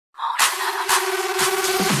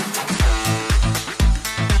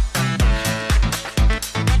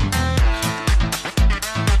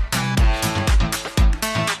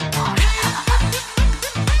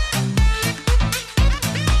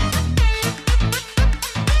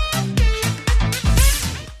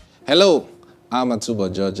Hello, I'm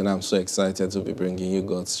Atuba George, and I'm so excited to be bringing you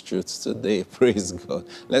God's truth today. Praise God.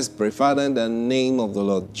 Let's pray. Father, in the name of the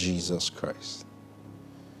Lord Jesus Christ,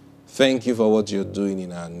 thank you for what you're doing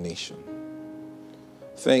in our nation.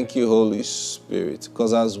 Thank you, Holy Spirit,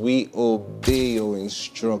 because as we obey your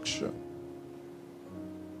instruction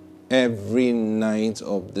every night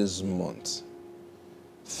of this month,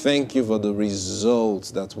 thank you for the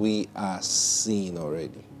results that we are seeing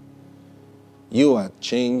already. You are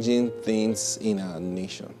changing things in our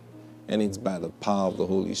nation, and it's by the power of the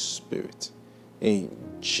Holy Spirit. In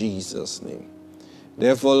Jesus' name.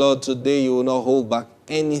 Therefore, Lord, today you will not hold back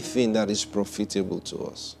anything that is profitable to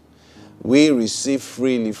us. We receive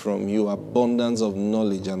freely from you abundance of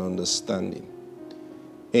knowledge and understanding.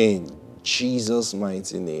 In Jesus'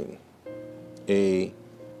 mighty name. Amen.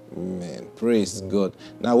 Praise God.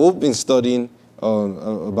 Now, we've been studying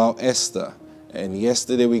about Esther. And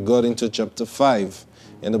yesterday we got into chapter 5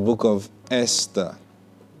 in the book of Esther.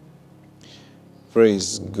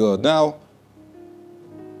 Praise God. Now,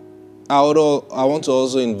 I want to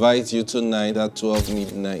also invite you tonight at 12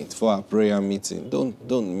 midnight for our prayer meeting.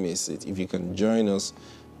 Don't miss it. If you can join us,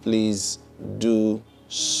 please do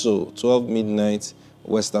so. 12 midnight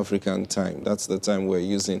West African time. That's the time we're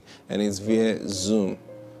using. And it's via Zoom.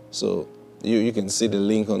 So you can see the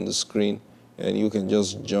link on the screen and you can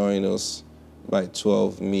just join us by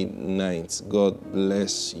 12 midnight. God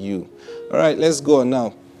bless you. All right, let's go on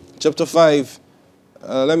now. Chapter 5.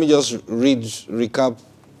 Let me just recap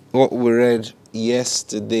what we read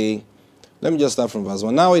yesterday. Let me just start from verse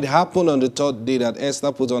 1. Now it happened on the third day that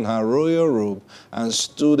Esther put on her royal robe and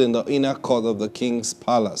stood in the inner court of the king's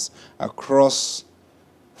palace, across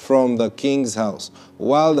from the king's house,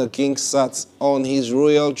 while the king sat on his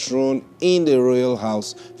royal throne in the royal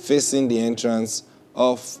house, facing the entrance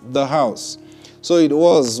of the house. So it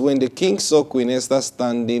was when the king saw Queen Esther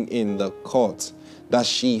standing in the court that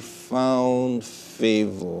she found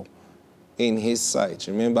favor in his sight.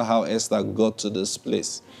 Remember how Esther got to this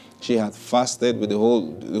place. She had fasted with the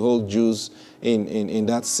whole Jews in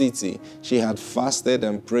that city. She had fasted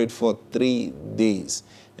and prayed for 3 days.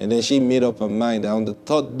 And then she made up her mind that on the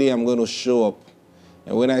third day I'm going to show up.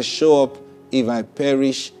 And when I show up, if I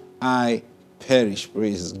perish, I perish.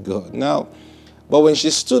 Praise God. Now, but when she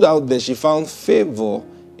stood out there, she found favor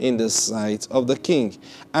in the sight of the king.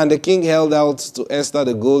 And the king held out to Esther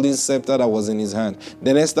the golden scepter that was in his hand.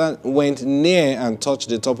 Then Esther went near and touched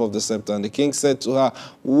the top of the scepter. And the king said to her,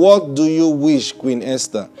 "What do you wish, Queen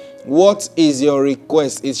Esther? What is your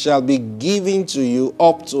request? It shall be given to you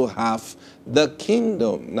up to half the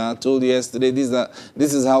kingdom." Now, I told you yesterday,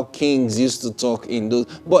 this is how kings used to talk in those.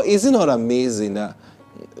 But is it not amazing that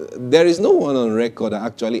there is no one on record that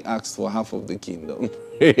actually asked for half of the kingdom?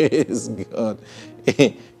 Praise God.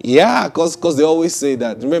 Yeah, because they always say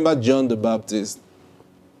that. Remember John the Baptist?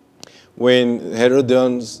 When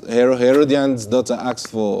Herodian's daughter asked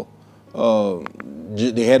for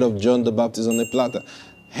the head of John the Baptist on a platter,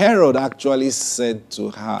 Herod actually said to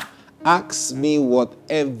her, "Ask me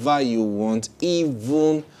whatever you want,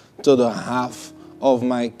 even to the half of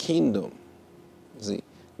my kingdom." See?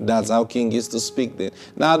 That's how king used to speak then.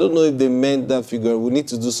 Now, I don't know if they meant that figure. We need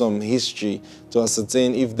to do some history to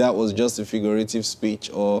ascertain if that was just a figurative speech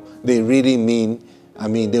or they really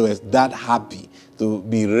they were that happy to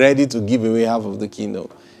be ready to give away half of the kingdom.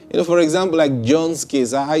 You know, for example, like John's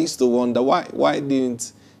case, I used to wonder why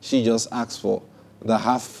didn't she just ask for the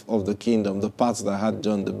half of the kingdom, the parts that had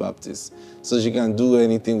John the Baptist, so she can do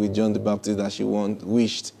anything with John the Baptist that she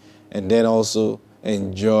wished, and then also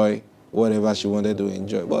enjoy whatever she wanted to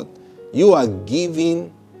enjoy. But you are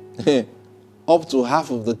giving up to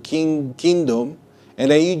half of the kingdom,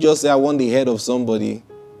 and then you just say, "I want the head of somebody."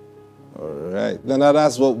 All right. Now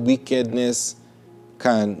that's what wickedness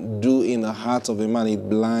can do in the heart of a man. It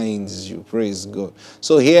blinds you. Praise God.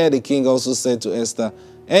 So here the king also said to Esther,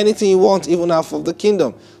 "Anything you want, even half of the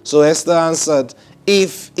kingdom." So Esther answered,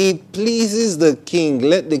 "If it pleases the king,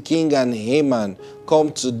 let the king and Haman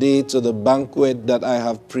come today to the banquet that I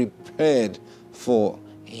have prepared for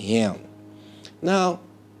him." Now,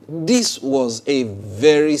 this was a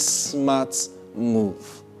very smart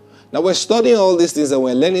move. Now, we're studying all these things and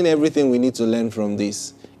we're learning everything we need to learn from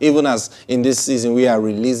this. Even as in this season, we are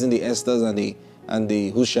releasing the Esthers and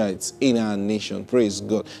the Hushites in our nation. Praise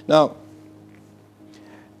God. Now,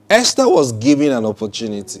 Esther was given an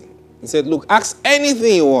opportunity. He said, "Look, ask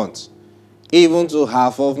anything you want, even to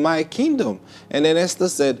half of my kingdom." And then Esther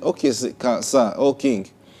said, "Okay, sir, oh king,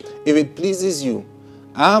 if it pleases you,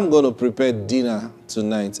 I'm going to prepare dinner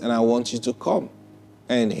tonight and I want you to come.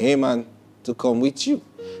 And Haman to come with you.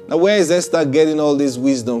 Now, where is Esther getting all this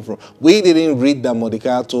wisdom from? We didn't read that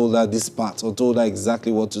Mordecai told her this part or told her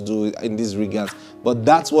exactly what to do in this regard. But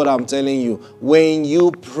that's what I'm telling you. When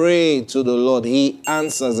you pray to the Lord, he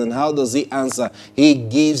answers. And how does he answer? He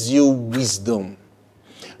gives you wisdom.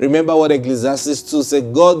 Remember what Ecclesiastes 2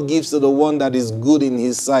 said, God gives to the one that is good in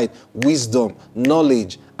his sight wisdom,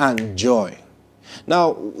 knowledge, and joy.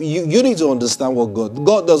 Now, you need to understand what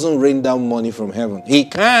God doesn't rain down money from heaven. He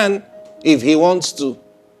can if he wants to.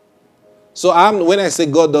 So when I say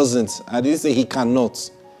God doesn't, I didn't say he cannot.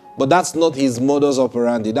 But that's not his modus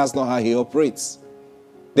operandi. That's not how he operates.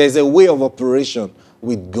 There's a way of operation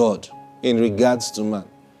with God in regards to man.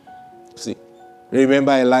 See,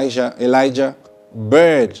 remember Elijah?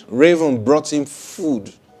 Raven brought him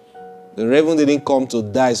food. The raven didn't come to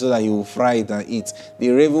die so that he would fry it and eat. The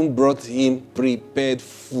raven brought him prepared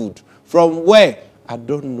food. From where? I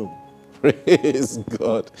don't know. Praise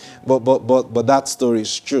God. But that story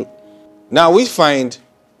is true. Now we find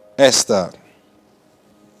Esther.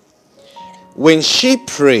 When she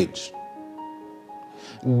prayed,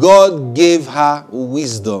 God gave her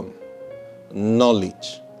wisdom,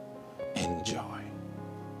 knowledge, and joy.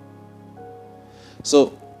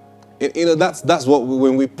 So, that's what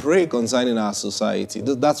when we pray concerning our society,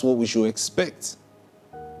 that's what we should expect.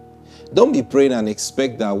 Don't be praying and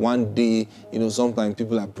expect that one day, sometimes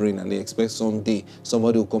people are praying and they expect someday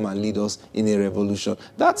somebody will come and lead us in a revolution.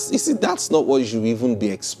 That's not what you should even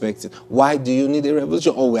be expecting. Why do you need a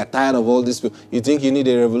revolution? Oh, we're tired of all these people. You think you need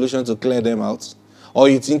a revolution to clear them out? Or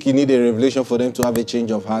you think you need a revelation for them to have a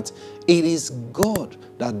change of heart? It is God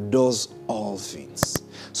that does all things.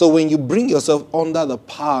 So when you bring yourself under the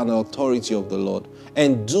power and authority of the Lord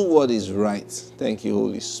and do what is right, thank you,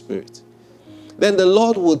 Holy Spirit, then the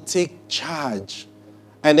Lord will take charge.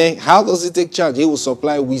 And then how does he take charge? He will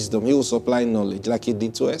supply wisdom. He will supply knowledge like he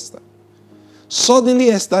did to Esther.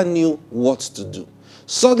 Suddenly Esther knew what to do.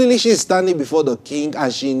 Suddenly she's standing before the king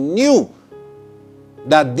and she knew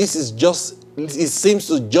that it seems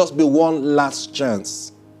to just be one last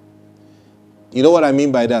chance. You know what I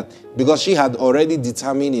mean by that? Because she had already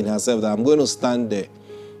determined in herself that I'm going to stand there.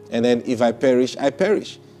 And then if I perish, I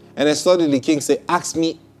perish. And then suddenly the king said, ask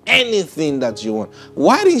me anything that you want.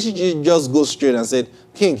 Why didn't she just go straight and said,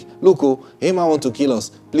 King, look, Haman want to kill us.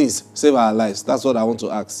 Please save our lives. That's what I want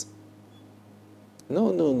to ask.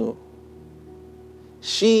 No.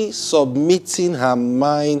 She submitting her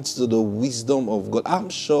mind to the wisdom of God. I'm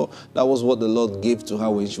sure that was what the Lord gave to her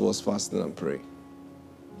when she was fasting and praying.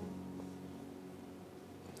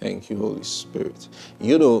 Thank you, Holy Spirit.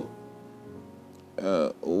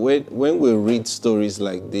 When we read stories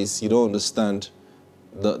like this, you don't understand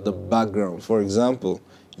the background. For example,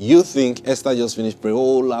 you think Esther just finished praying.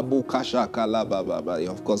 Oh, labu kasha kala ba ba ba.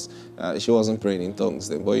 Of course, she wasn't praying in tongues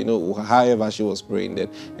then. But however she was praying then.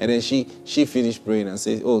 And then she finished praying and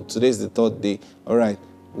said, oh, today's the third day. All right,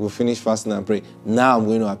 we'll finish fasting and praying. Now I'm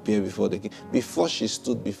going to appear before the king. Before she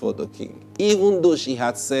stood before the king, even though she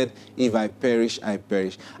had said, if I perish, I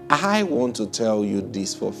perish. I want to tell you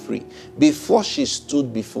this for free. Before she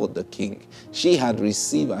stood before the king, she had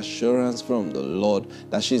received assurance from the Lord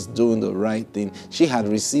that she's doing the right thing. She had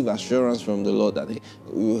received assurance from the Lord that,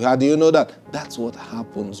 how do you know that? That's what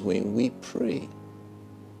happens when we pray.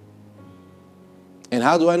 And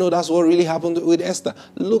how do I know that's what really happened with Esther?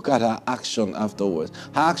 Look at her action afterwards.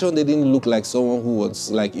 Her action didn't look like someone who was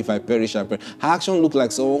like, if I perish, I perish. Her action looked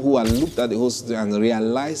like someone who had looked at the whole situation and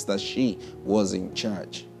realized that she was in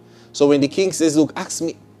charge. So when the king says, look, ask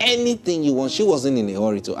me anything you want, she wasn't in a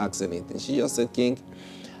hurry to ask anything. She just said, King,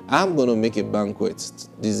 I'm going to make a banquet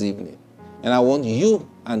this evening. And I want you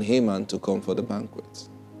and Haman to come for the banquet.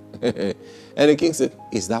 And the king said,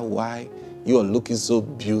 is that why you are looking so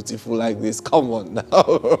beautiful like this? Come on now.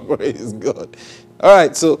 Praise God. All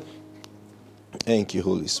right, so thank you,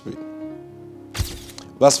 Holy Spirit.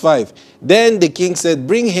 Verse 5. Then the king said,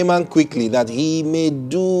 bring Haman quickly that he may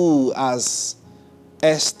do as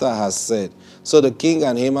Esther has said. So the king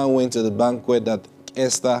and Haman went to the banquet that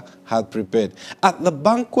Esther had prepared. At the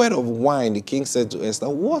banquet of wine, the king said to Esther,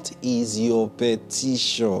 what is your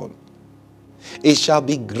petition? It shall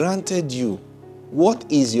be granted you. What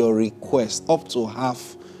is your request? Up to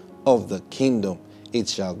half of the kingdom, it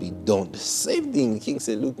shall be done. The same thing. The king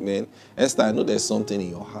said, look, man, Esther, I know there's something in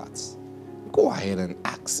your heart. Go ahead and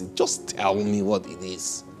ask it. Just tell me what it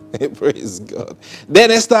is. Praise God.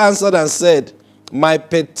 Then Esther answered and said, my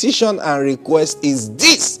petition and request is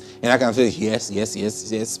this. And I can say,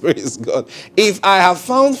 yes. Praise God. If I have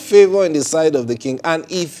found favor in the sight of the king, and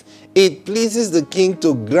if It pleases the king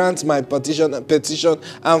to grant my petition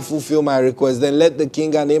and fulfill my request. Then let the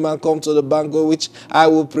king and Haman come to the banquet which I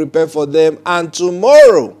will prepare for them, and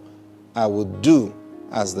tomorrow I will do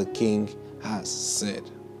as the king has said.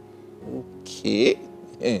 Okay.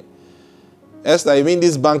 Esther, you mean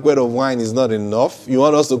this banquet of wine is not enough? You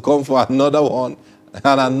want us to come for another one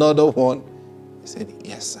and another one? He said,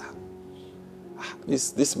 yes, sir.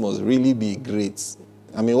 This must really be great.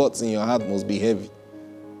 I mean, what's in your heart must be heavy.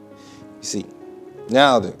 You see,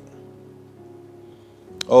 now then.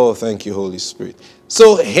 Oh, thank you, Holy Spirit.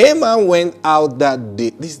 So Haman went out that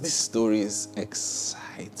day. This story is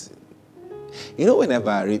exciting. You know,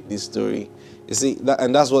 whenever I read this story, you see,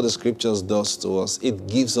 and that's what the scriptures does to us. It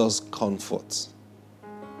gives us comfort.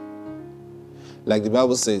 Like the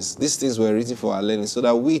Bible says, these things were written for our learning, so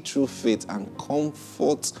that we, through faith and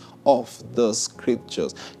comfort of the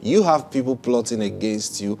scriptures. You have people plotting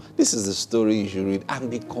against you. This is the story you should read and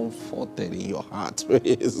be comforted in your heart.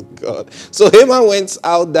 Praise God. So Haman went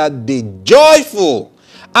out that day joyful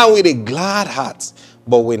and with a glad heart.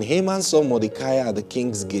 But when Haman saw Mordecai at the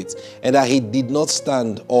king's gate, and that he did not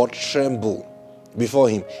stand or tremble before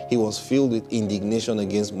him, he was filled with indignation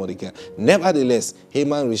against Mordecai. Nevertheless,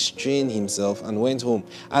 Haman restrained himself and went home,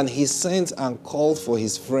 and he sent and called for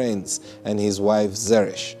his friends and his wife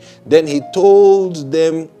Zeresh. Then he told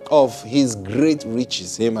them of his great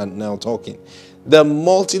riches, Haman now talking, the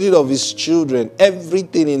multitude of his children,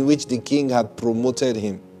 everything in which the king had promoted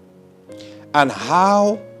him, and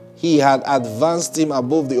how he had advanced him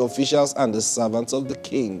above the officials and the servants of the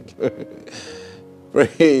king.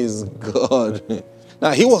 Praise God.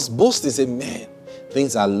 Now he was boasting, saying, man,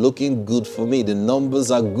 things are looking good for me. The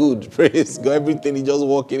numbers are good. Praise God. Everything is just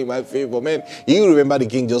working in my favor. Man, you remember the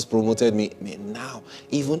king just promoted me. Man, now,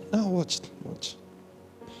 even now, watch.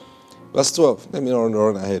 Verse 12. Let me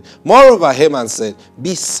run ahead. Moreover, Haman said,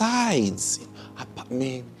 besides,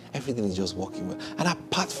 man, everything is just working well. And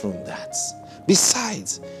apart from that,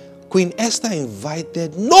 besides, Queen Esther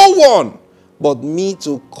invited no one but me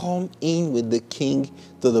to come in with the king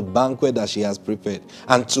to the banquet that she has prepared.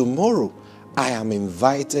 And tomorrow I am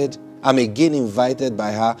again invited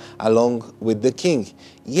by her along with the king.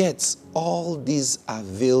 Yet all these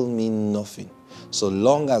avail me nothing, so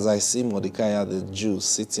long as I see Mordecai the Jew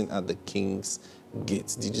sitting at the king's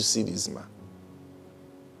gate. Did you see this man?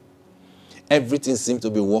 Everything seemed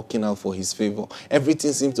to be working out for his favor.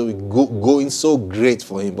 Everything seemed to be going so great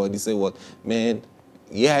for him. But he said, what? Man,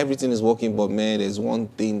 yeah, everything is working, but man, there's one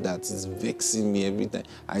thing that is vexing me every time.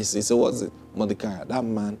 I say, so what's it? Mordecai, that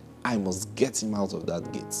man, I must get him out of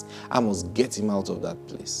that gate. I must get him out of that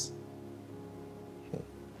place.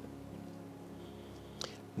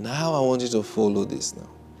 Now I want you to follow this now.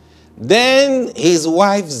 Then his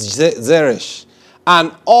wife Zeresh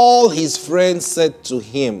and all his friends said to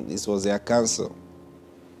him, this was their counsel,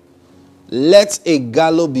 let a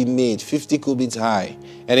gallows be made 50 cubits high,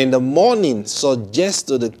 and in the morning suggest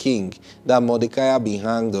to the king that Mordecai be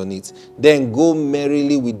hanged on it. Then go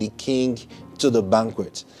merrily with the king to the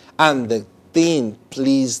banquet. And the thing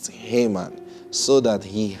pleased Haman, so that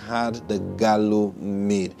he had the gallows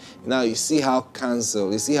made. Now you see how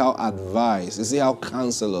counsel, you see how advice, you see how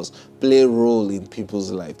counselors play a role in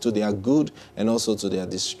people's life, to their good and also to their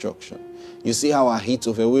destruction. You see how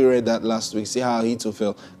Ahithophel, we read that last week, see how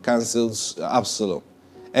Ahithophel counseled Absalom.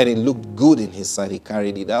 And it looked good in his sight, he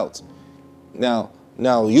carried it out. Now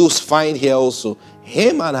you find here also,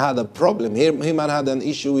 Haman had a problem. Haman had an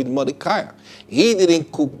issue with Mordecai. He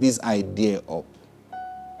didn't cook this idea up.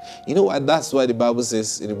 You know what? That's why the Bible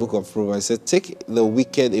says in the book of Proverbs, it says, take the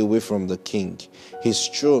wicked away from the king. His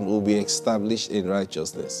throne will be established in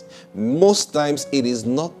righteousness. Most times it is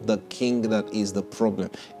not the king that is the problem.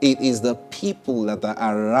 It is the people that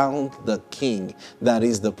are around the king that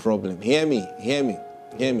is the problem. Hear me.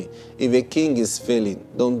 If a king is failing,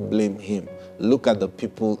 don't blame him. Look at the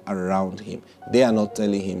people around him. They are not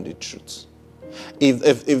telling him the truth.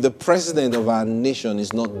 If the president of our nation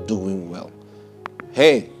is not doing well,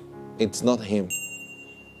 hey, it's not him.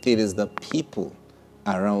 It is the people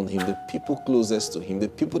around him, the people closest to him, the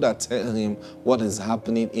people that tell him what is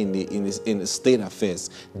happening in the state affairs.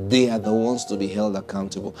 They are the ones to be held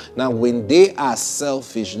accountable. Now, when they are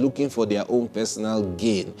selfish, looking for their own personal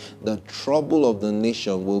gain, the trouble of the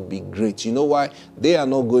nation will be great. You know why? They are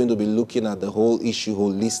not going to be looking at the whole issue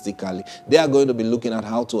holistically. They are going to be looking at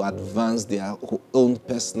how to advance their own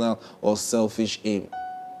personal or selfish aim.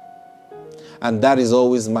 And that is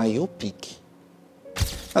always myopic.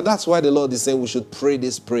 And that's why the Lord is saying we should pray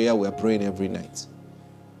this prayer we're praying every night.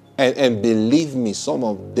 And believe me, some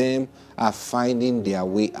of them are finding their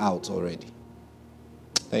way out already.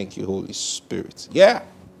 Thank you, Holy Spirit. Yeah.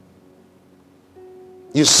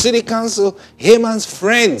 You see the counsel Haman's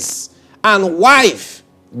friends and wife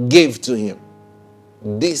gave to him.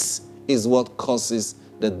 This is what causes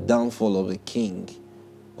the downfall of a king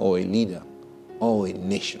or a leader or a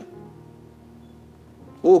nation.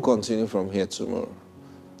 We'll continue from here tomorrow.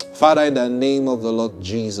 Father, in the name of the Lord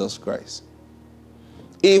Jesus Christ,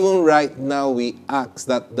 even right now we ask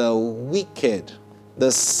that the wicked,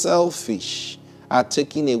 the selfish are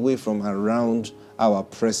taken away from around our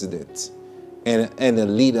president and the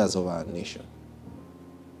leaders of our nation.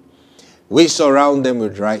 We surround them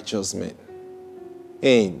with righteous men.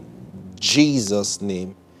 In Jesus'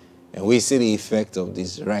 name. And we see the effect of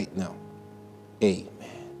this right now. Amen.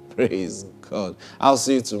 Praise God. I'll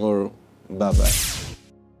see you tomorrow. Bye-bye.